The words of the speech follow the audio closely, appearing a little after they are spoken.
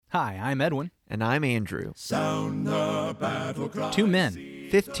Hi, I'm Edwin. And I'm Andrew. Sound the battle cry. 2 men,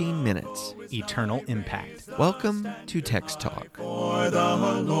 15 minutes. eternal impact. Welcome to Text Talk. For the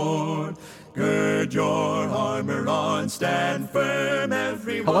Lord, gird your armor on, stand firm,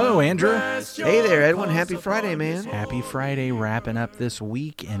 everyone. Hello, Andrew. Hey there, Edwin. Happy Friday, man. Happy Friday, wrapping up this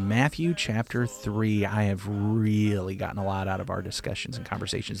week in Matthew chapter 3. I have really gotten a lot out of our discussions and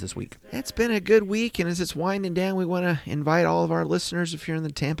conversations this week. It's been a good week, and as it's winding down, we want to invite all of our listeners, if you're in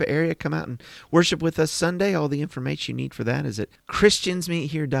the Tampa area, come out and worship with us Sunday. All the information you need for that is at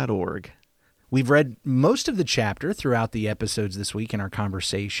christiansmeethere.org. We've read most of the chapter throughout the episodes this week in our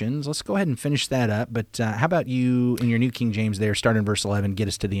conversations. Let's go ahead and finish that up. But how about you, in your New King James there, start in verse 11, get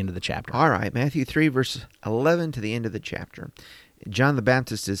us to the end of the chapter. All right, Matthew 3, verse 11 to the end of the chapter. John the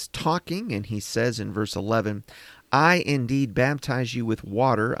Baptist is talking, and he says in verse 11, I indeed baptize you with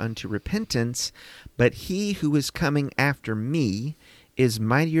water unto repentance, but he who is coming after me is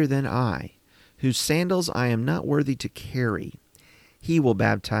mightier than I, whose sandals I am not worthy to carry. He will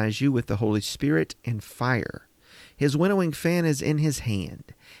baptize you with the Holy Spirit and fire. His winnowing fan is in his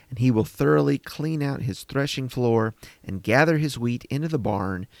hand, and he will thoroughly clean out his threshing floor and gather his wheat into the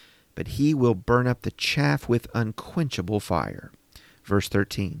barn, but he will burn up the chaff with unquenchable fire. Verse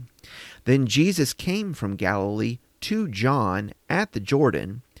 13. Then Jesus came from Galilee to John at the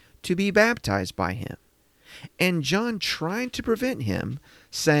Jordan to be baptized by him. And John tried to prevent him,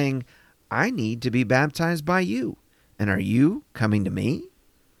 saying, I need to be baptized by you, and are you coming to me?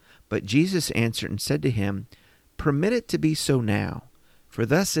 But Jesus answered and said to him, Permit it to be so now, for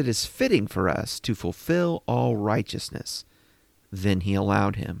thus it is fitting for us to fulfill all righteousness. Then he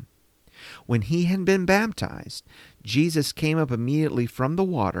allowed him. When he had been baptized, Jesus came up immediately from the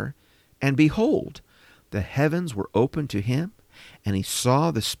water, and behold, the heavens were opened to him, and he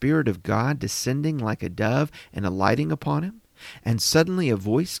saw the Spirit of God descending like a dove and alighting upon him. And suddenly a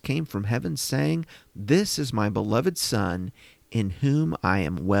voice came from heaven saying, This is my beloved Son, in whom I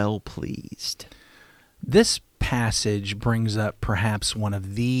am well pleased. This passage brings up perhaps one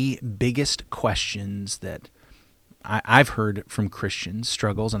of the biggest questions that I've heard from Christians,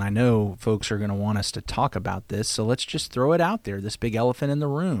 struggles, and I know folks are going to want us to talk about this, so let's just throw it out there, this big elephant in the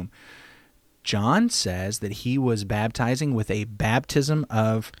room. John says that he was baptizing with a baptism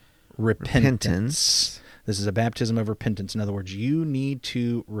of repentance. This is a baptism of repentance. In other words, you need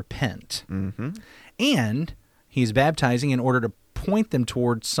to repent. Mm-hmm. And he's baptizing in order to point them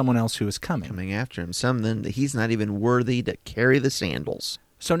towards someone else who is coming. Coming after him, someone that he's not even worthy to carry the sandals.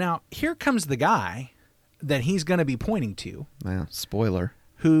 So now, here comes the guy that he's going to be pointing to. Well, spoiler.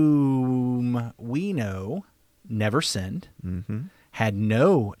 Whom we know never sinned, Mm-hmm. had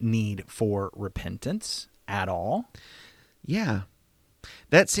no need for repentance at all. Yeah.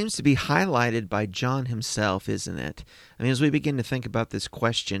 That seems to be highlighted by John himself, isn't it? I mean, as we begin to think about this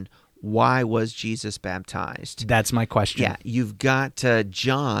question, why was Jesus baptized? That's my question. Yeah, you've got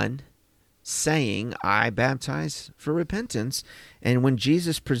John saying, I baptize for repentance. And when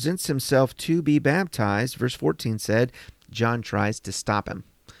Jesus presents himself to be baptized, verse 14 said, John tries to stop him.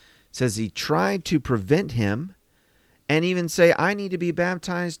 It says he tried to prevent him and even say, I need to be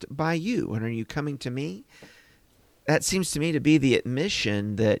baptized by you. And are you coming to me? That seems to me to be the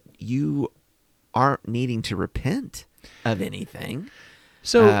admission that you aren't needing to repent of anything.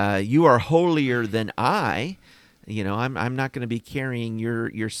 So You are holier than I. You know, I'm not going to be carrying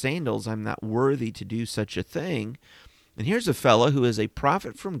your sandals. I'm not worthy to do such a thing. And here's a fellow who is a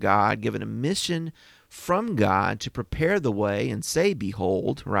prophet from God, given a mission from God to prepare the way and say,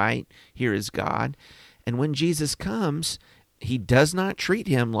 behold, right, here is God. And when Jesus comes, he does not treat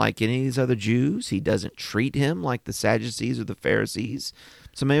him like any of these other Jews. He doesn't treat him like the Sadducees or the Pharisees.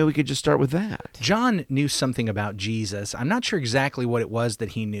 So maybe we could just start with that. John knew something about Jesus. I'm not sure exactly what it was that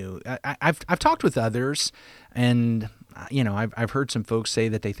he knew. I've talked with others, and I've heard some folks say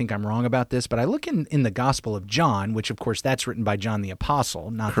that they think I'm wrong about this, but I look in the Gospel of John, which of course that's written by John the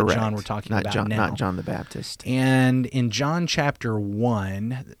Apostle, not Correct. the John we're talking Not about John, now. Not John the Baptist. And in John chapter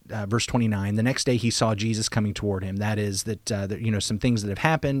 1, verse 29, the next day he saw Jesus coming toward him. That is that some things that have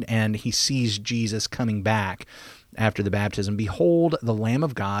happened, and he sees Jesus coming back after the baptism. Behold, the Lamb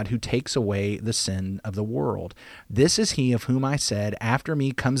of God who takes away the sin of the world. This is he of whom I said, after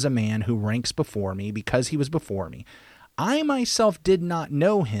me comes a man who ranks before me, because he was before me. I myself did not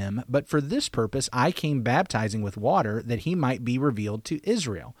know him, but for this purpose I came baptizing with water, that he might be revealed to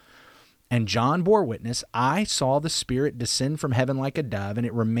Israel. And John bore witness, I saw the Spirit descend from heaven like a dove, and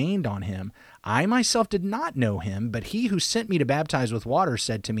it remained on him. I myself did not know him, but he who sent me to baptize with water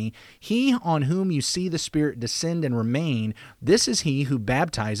said to me, He on whom you see the Spirit descend and remain, this is he who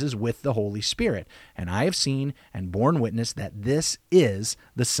baptizes with the Holy Spirit. And I have seen and borne witness that this is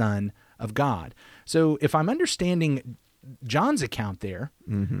the Son of God. So if I'm understanding John's account there,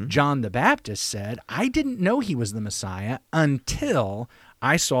 John the Baptist said, I didn't know he was the Messiah until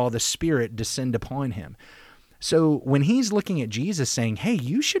I saw the Spirit descend upon him. So when he's looking at Jesus saying, hey,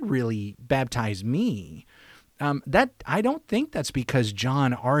 you should really baptize me, that I don't think that's because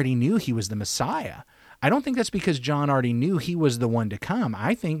John already knew he was the Messiah. I don't think that's because John already knew he was the one to come.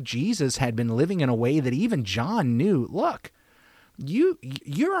 I think Jesus had been living in a way that even John knew, look,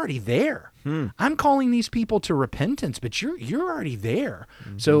 you're already there. I'm calling these people to repentance, but you're already there.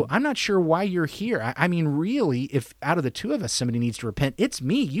 So I'm not sure why you're here. I mean, really, if out of the two of us somebody needs to repent, it's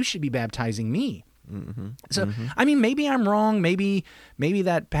me. You should be baptizing me. So, I mean, maybe I'm wrong. Maybe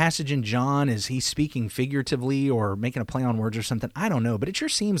that passage in John is he's speaking figuratively or making a play on words or something. I don't know. But it sure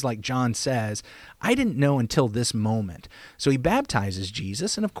seems like John says, I didn't know until this moment. So he baptizes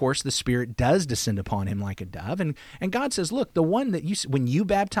Jesus, and of course the Spirit does descend upon him like a dove. And God says, look, the one that when you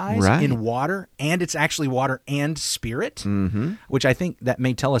baptize in water, and it's actually water and Spirit, which I think that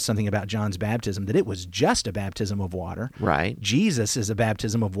may tell us something about John's baptism, that it was just a baptism of water. Right. Jesus is a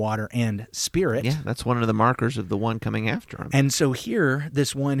baptism of water and Spirit. Yeah, that's one of the markers of the one coming after him. And so here,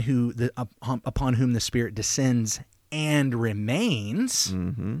 this one upon whom the Spirit descends and remains,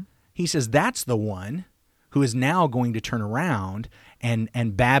 he says that's the one who is now going to turn around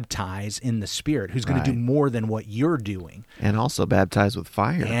and baptize in the Spirit, who's going to do more than what you're doing. And also baptize with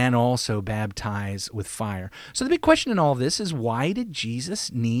fire. So the big question in all this is, why did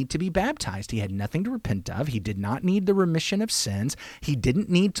Jesus need to be baptized? He had nothing to repent of. He did not need the remission of sins. He didn't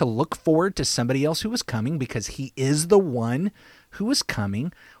need to look forward to somebody else who was coming, because he is the one who is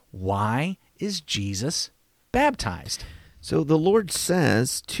coming. Why is Jesus baptized? So the Lord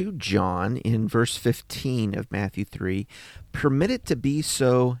says to John in verse 15 of Matthew 3, permit it to be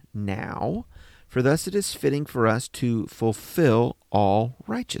so now, for thus it is fitting for us to fulfill all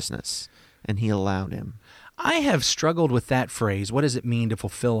righteousness. And he allowed him. I have struggled with that phrase, what does it mean to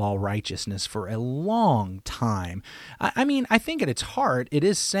fulfill all righteousness, for a long time. I mean, I think at its heart, it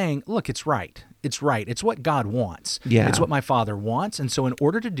is saying, look, it's right. It's right. It's what God wants. Yeah. It's what my Father wants. And so in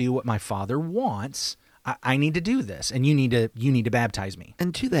order to do what my Father wants, I need to do this, and you need to baptize me.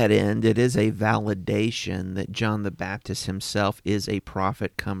 And to that end, it is a validation that John the Baptist himself is a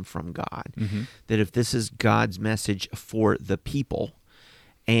prophet come from God. That if this is God's message for the people,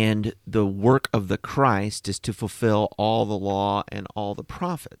 and the work of the Christ is to fulfill all the law and all the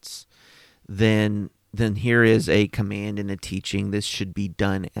prophets, then here is a command and a teaching. This should be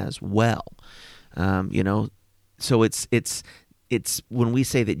done as well. So it's when we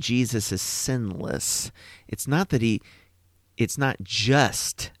say that Jesus is sinless, it's not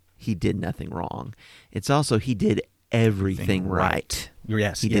just he did nothing wrong. It's also he did everything right.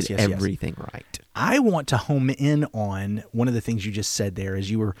 Yes, he did everything right. I want to home in on one of the things you just said there as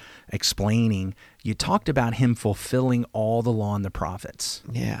you were explaining. You talked about him fulfilling all the law and the prophets.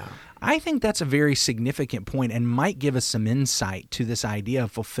 Yeah. I think that's a very significant point and might give us some insight to this idea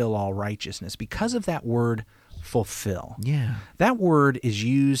of fulfill all righteousness because of that word fulfill. Yeah. That word is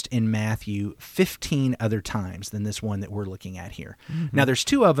used in Matthew 15 other times than this one that we're looking at here. Now, there's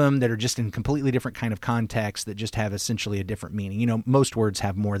two of them that are just in completely different kind of context that just have essentially a different meaning. You know, most words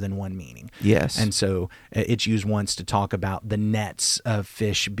have more than one meaning. Yes. And so it's used once to talk about the nets of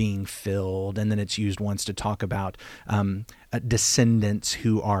fish being filled, and then it's used once to talk about descendants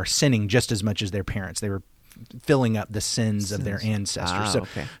who are sinning just as much as their parents. They were filling up the sins of their ancestors.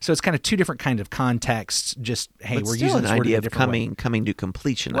 So it's kind of two different kinds of contexts. Just, hey, but we're still using this an word idea in a of different coming to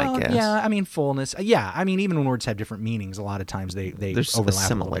completion, way. I guess. Yeah, I mean fullness. Yeah, I mean even when words have different meanings, a lot of times they there's overlap a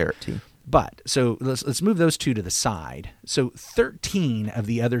similarity. But so let's move those two to the side. So 13 of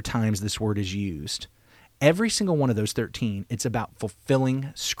the other times this word is used, every single one of those 13, it's about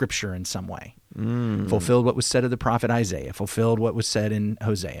fulfilling Scripture in some way. Fulfilled what was said of the prophet Isaiah, fulfilled what was said in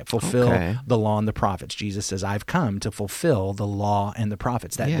Hosea, fulfill the law and the prophets. Jesus says, I've come to fulfill the law and the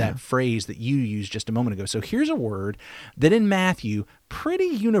prophets. That phrase that you used just a moment ago. So here's a word that in Matthew pretty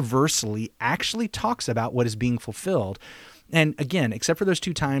universally actually talks about what is being fulfilled. And again, except for those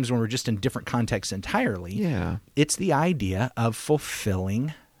two times when we're just in different contexts entirely, it's the idea of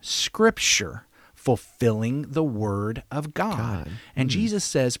fulfilling Scripture. Fulfilling the word of God. And Jesus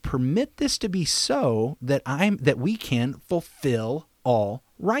says, permit this to be so that we can fulfill all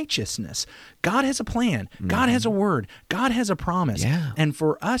righteousness. God has a plan. God has a word. God has a promise. Yeah. And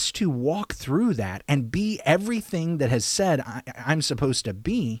for us to walk through that and be everything that has said I'm supposed to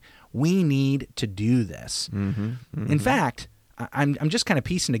be, we need to do this. In fact, I'm just kind of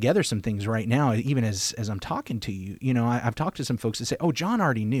piecing together some things right now, even as I'm talking to you. You know, I've talked to some folks that say, oh, John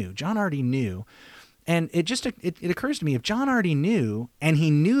already knew. John already knew. And it occurs to me, if John already knew, and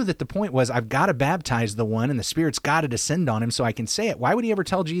he knew that the point was, I've got to baptize the one and the Spirit's got to descend on him so I can say it, why would he ever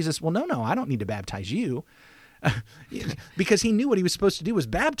tell Jesus, well, no, I don't need to baptize you? Because he knew what he was supposed to do was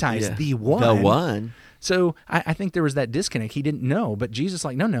baptize the one. The one. So I think there was that disconnect. He didn't know, but Jesus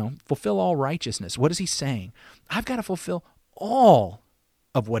like, no, fulfill all righteousness. What is he saying? I've got to fulfill all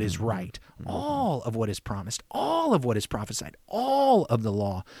of what is right, all of what is promised, all of what is prophesied, all of the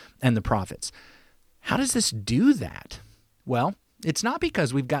law and the prophets. How does this do that? Well, it's not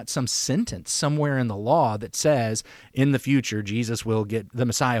because we've got some sentence somewhere in the law that says in the future the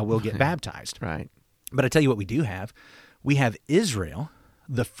Messiah will get baptized. Right. But I tell you what we do have. We have Israel,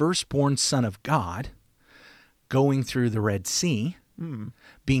 the firstborn son of God, going through the Red Sea,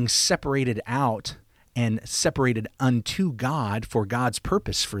 being separated out and separated unto God for God's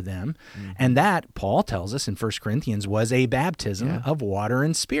purpose for them. And that, Paul tells us in 1 Corinthians, was a baptism of water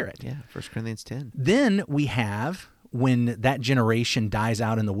and spirit. Yeah, 1 Corinthians 10. Then we have, when that generation dies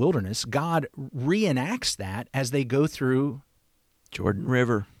out in the wilderness, God reenacts that as they go through Jordan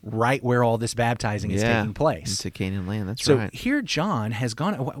River. Right where all this baptizing is taking place. Into Canaan land, that's so right. So here John has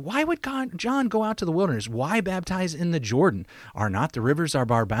gone. Why would John go out to the wilderness? Why baptize in the Jordan? Are not the rivers of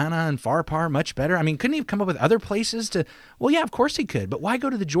Barbana and Pharpar much better? I mean, couldn't he have come up with other places to? Well, yeah, of course he could. But why go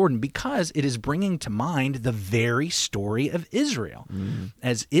to the Jordan? Because it is bringing to mind the very story of Israel.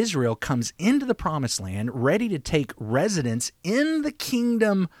 As Israel comes into the promised land, ready to take residence in the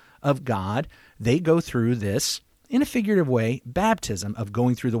kingdom of God, they go through this, in a figurative way, baptism of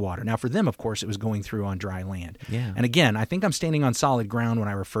going through the water. Now, for them, of course, it was going through on dry land. Yeah. And again, I think I'm standing on solid ground when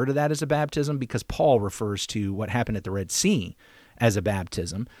I refer to that as a baptism, because Paul refers to what happened at the Red Sea as a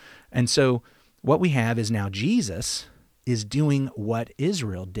baptism. And so what we have is now Jesus is doing what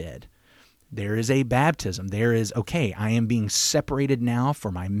Israel did. There is a baptism. There is, okay, I am being separated now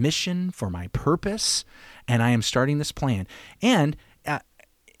for my mission, for my purpose, and I am starting this plan. And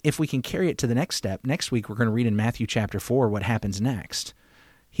if we can carry it to the next step, next week we're going to read in Matthew chapter 4 what happens next.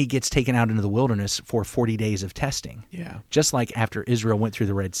 He gets taken out into the wilderness for 40 days of testing. Yeah. Just like after Israel went through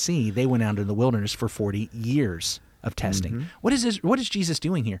the Red Sea, they went out into the wilderness for 40 years of testing. What is Jesus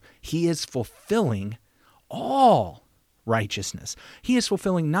doing here? He is fulfilling all righteousness. He is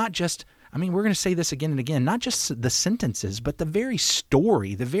fulfilling not just, I mean, we're going to say this again and again, not just the sentences, but the very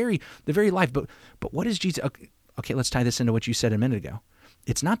story, the very life. But what is Jesus? Okay, let's tie this into what you said a minute ago.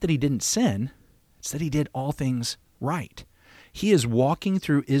 It's not that he didn't sin, it's that he did all things right. He is walking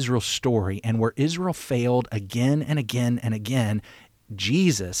through Israel's story, and where Israel failed again and again and again,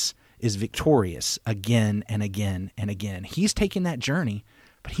 Jesus is victorious again and again and again. He's taking that journey,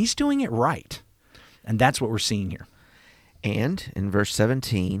 but he's doing it right. And that's what we're seeing here. And in verse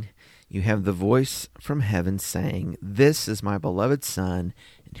 17, you have the voice from heaven saying, "This is my beloved Son,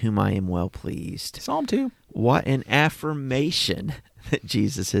 in whom I am well pleased." Psalm 2. What an affirmation that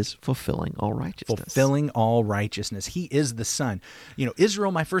Jesus is fulfilling all righteousness. Fulfilling all righteousness. He is the Son. You know,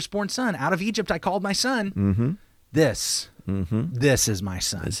 Israel, my firstborn son. Out of Egypt I called my son. This is my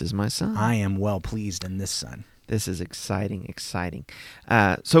son. This is my son. I am well pleased in this son. This is exciting.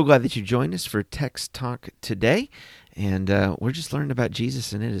 So glad that you joined us for Text Talk today. And we're just learning about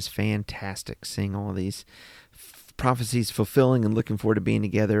Jesus, and it is fantastic seeing all of these prophecies fulfilling and looking forward to being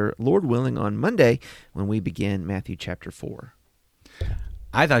together, Lord willing, on Monday when we begin Matthew chapter 4.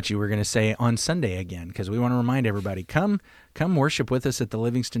 I thought you were going to say on Sunday again, because we want to remind everybody, come worship with us at the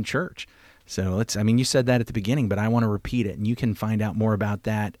Livingston Church. So you said that at the beginning, but I want to repeat it, and you can find out more about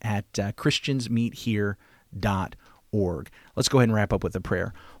that at christiansmeethere.org. Let's go ahead and wrap up with a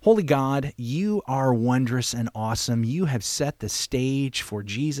prayer. Holy God, you are wondrous and awesome. You have set the stage for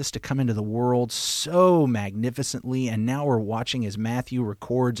Jesus to come into the world so magnificently, and now we're watching as Matthew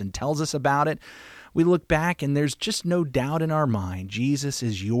records and tells us about it. We look back, and there's just no doubt in our mind, Jesus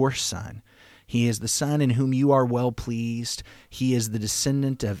is your Son. He is the Son in whom you are well pleased. He is the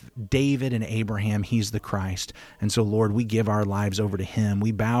descendant of David and Abraham. He's the Christ. And so, Lord, we give our lives over to him.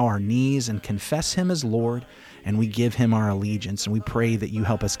 We bow our knees and confess him as Lord, and we give him our allegiance. And we pray that you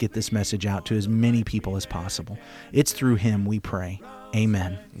help us get this message out to as many people as possible. It's through him we pray.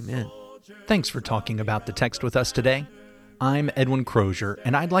 Amen. Amen. Thanks for talking about the text with us today. I'm Edwin Crozier,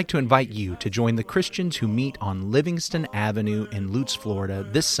 and I'd like to invite you to join the Christians who meet on Livingston Avenue in Lutz, Florida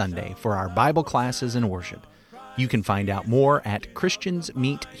this Sunday for our Bible classes and worship. You can find out more at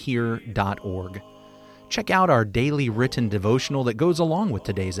christiansmeethere.org. Check out our daily written devotional that goes along with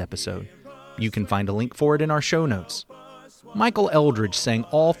today's episode. You can find a link for it in our show notes. Michael Eldridge sang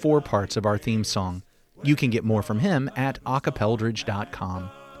all 4 parts of our theme song. You can get more from him at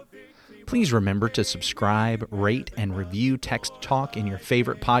acapeldridge.com. Please remember to subscribe, rate, and review Text Talk in your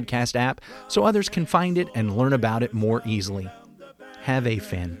favorite podcast app so others can find it and learn about it more easily. Have a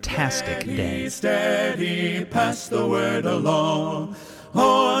fantastic day. Steady, pass the word along.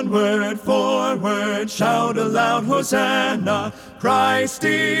 Onward, forward, shout aloud, Hosanna. Christ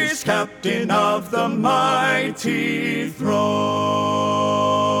is captain of the mighty throne.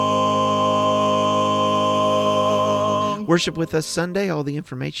 Worship with us Sunday. All the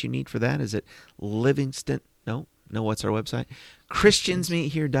information you need for that is at Livingston. What's our website?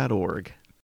 ChristiansMeetHere.org.